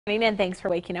And thanks for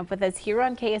waking up with us here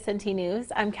on KSNT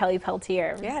News. I'm Kelly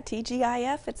Peltier. Yeah,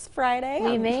 TGIF, it's Friday.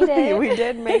 We made it. We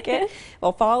did make it.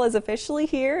 Well, fall is officially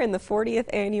here, and the 40th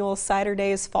annual Cider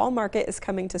Days Fall Market is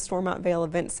coming to Stormont Vail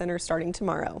Event Center starting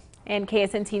tomorrow. And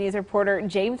KSNT News reporter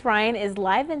James Ryan is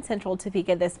live in Central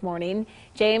Topeka this morning.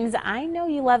 James, I know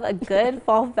you love a good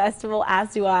fall festival,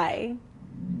 as do I.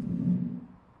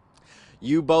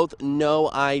 You both know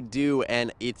I do,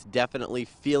 and it's definitely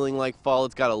feeling like fall.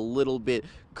 It's got a little bit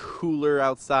cooler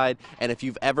outside, and if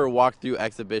you've ever walked through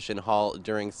Exhibition Hall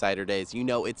during Cider Days, you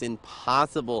know it's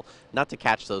impossible not to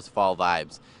catch those fall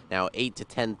vibes. Now, 8,000 to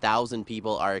 10,000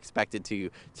 people are expected to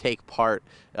take part,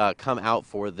 come out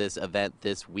for this event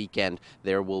this weekend.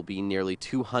 There will be nearly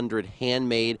 200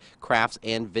 handmade crafts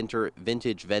and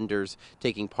vintage vendors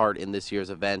taking part in this year's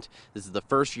event. This is the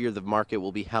first year the market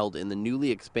will be held in the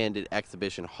newly expanded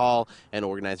Exhibition Hall, and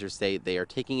organizers say they are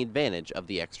taking advantage of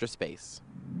the extra space.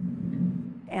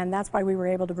 And that's why we were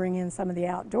able to bring in some of the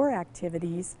outdoor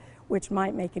activities, which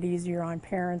might make it easier on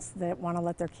parents that want to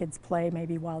let their kids play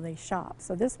maybe while they shop.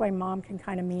 So this way mom can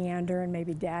kind of meander and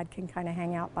maybe dad can kind of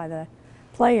hang out by the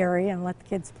play area and let the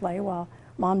kids play while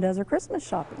mom does her Christmas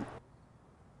shopping.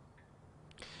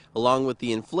 Along with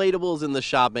the inflatables and the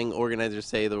shopping, organizers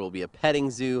say there will be a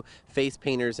petting zoo, face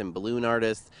painters, and balloon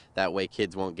artists. That way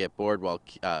kids won't get bored while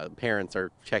parents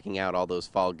are checking out all those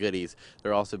fall goodies.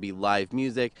 There will also be live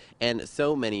music and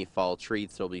so many fall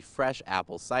treats. There will be fresh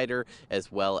apple cider,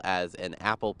 as well as an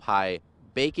apple pie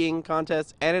baking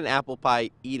contest and an apple pie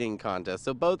eating contest.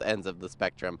 So both ends of the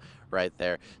spectrum right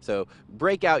there. So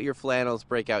break out your flannels,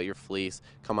 break out your fleece,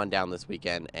 come on down this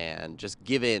weekend and just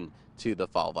give in to the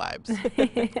fall vibes.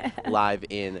 Live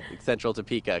in Central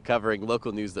Topeka, covering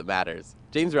local news that matters.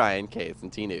 James Ryan,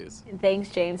 KSNT News. Thanks,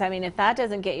 James. I mean, if that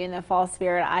doesn't get you in the fall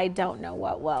spirit, I don't know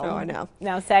what will. Oh, I know.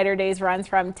 Now, Cider Days runs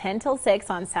from 10 till 6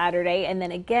 on Saturday, and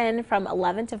then again from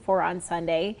 11 to 4 on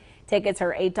Sunday. Tickets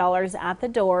are $8 at the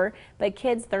door, but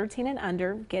kids 13 and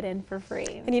under get in for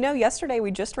free. And you know, yesterday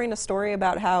we just ran a story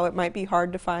about how it might be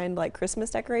hard to find like Christmas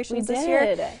decorations this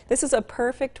year. This is a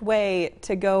perfect way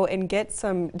to go and get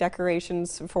some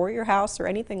decorations for your house or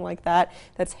anything like that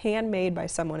that's handmade by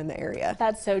someone in the area.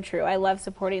 That's so true. I love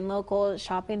supporting local,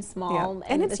 shopping small.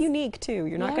 Yeah. And it's unique too.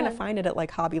 You're not going to find it at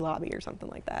like Hobby Lobby or something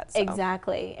like that. So.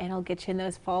 Exactly. And it'll get you in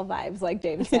those fall vibes like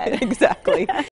James said. Exactly.